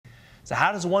So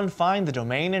how does one find the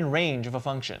domain and range of a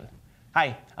function?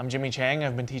 Hi, I'm Jimmy Chang.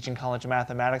 I've been teaching college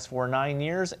mathematics for 9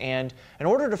 years, and in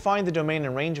order to find the domain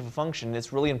and range of a function,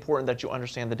 it's really important that you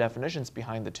understand the definitions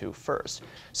behind the two first.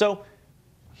 So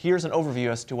here's an overview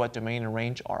as to what domain and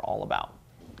range are all about.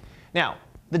 Now,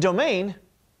 the domain,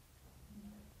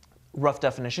 rough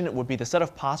definition, it would be the set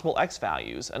of possible x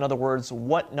values. In other words,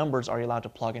 what numbers are you allowed to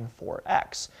plug in for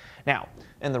x? Now,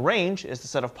 and the range is the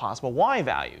set of possible y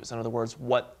values. In other words,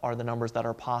 what are the numbers that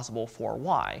are possible for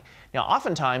y? Now,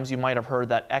 oftentimes you might have heard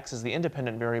that x is the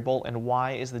independent variable and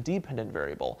y is the dependent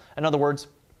variable. In other words,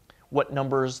 what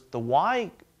numbers the y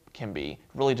can be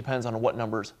really depends on what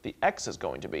numbers the x is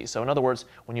going to be. So in other words,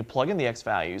 when you plug in the x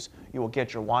values, you will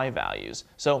get your y values.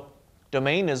 So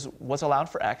domain is what's allowed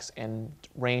for x, and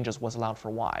range is what's allowed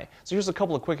for y. So here's a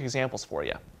couple of quick examples for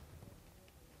you.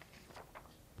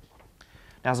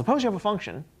 Now suppose you have a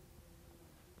function,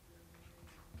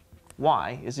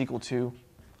 y is equal to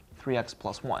 3x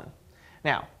plus 1.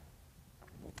 Now,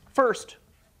 first,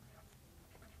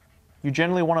 you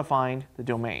generally want to find the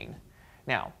domain.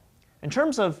 Now, in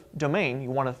terms of domain, you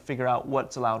want to figure out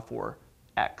what's allowed for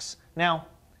x. Now,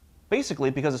 basically,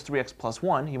 because it's 3x plus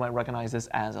 1, you might recognize this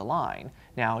as a line.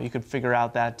 Now, you could figure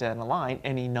out that in a line,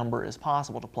 any number is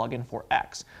possible to plug in for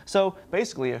x. So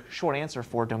basically, a short answer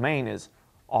for domain is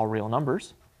all real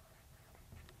numbers.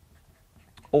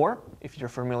 Or, if you're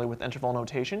familiar with interval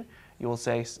notation, you will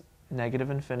say negative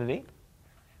infinity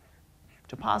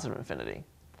to positive infinity.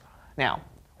 Now,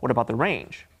 what about the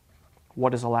range?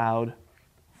 What is allowed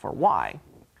for y?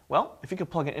 Well, if you could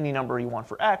plug in any number you want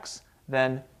for x,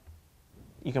 then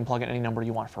you can plug in any number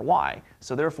you want for y.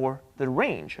 So therefore, the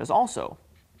range is also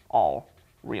all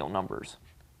real numbers.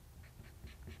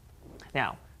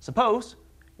 Now, suppose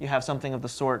you have something of the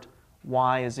sort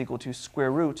y is equal to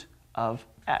square root of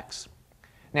x.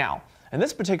 Now, in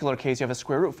this particular case, you have a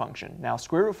square root function. Now,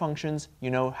 square root functions,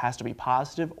 you know, has to be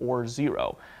positive or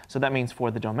 0. So that means for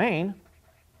the domain,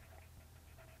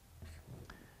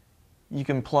 you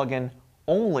can plug in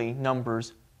only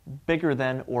numbers bigger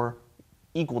than or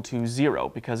equal to 0,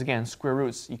 because again, square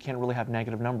roots, you can't really have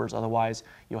negative numbers, otherwise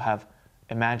you'll have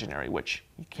imaginary, which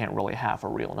you can't really have for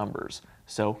real numbers.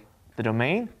 So the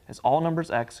domain is all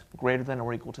numbers x greater than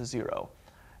or equal to 0.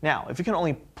 Now, if you can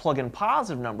only plug in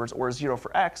positive numbers or 0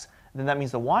 for x, then that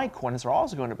means the y coordinates are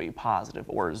also going to be positive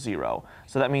or 0.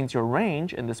 So that means your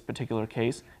range in this particular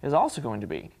case is also going to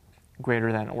be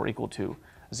greater than or equal to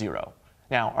 0.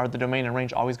 Now, are the domain and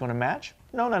range always going to match?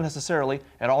 No, not necessarily.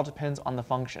 It all depends on the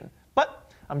function.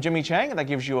 But I'm Jimmy Chang, and that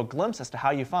gives you a glimpse as to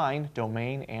how you find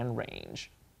domain and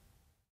range.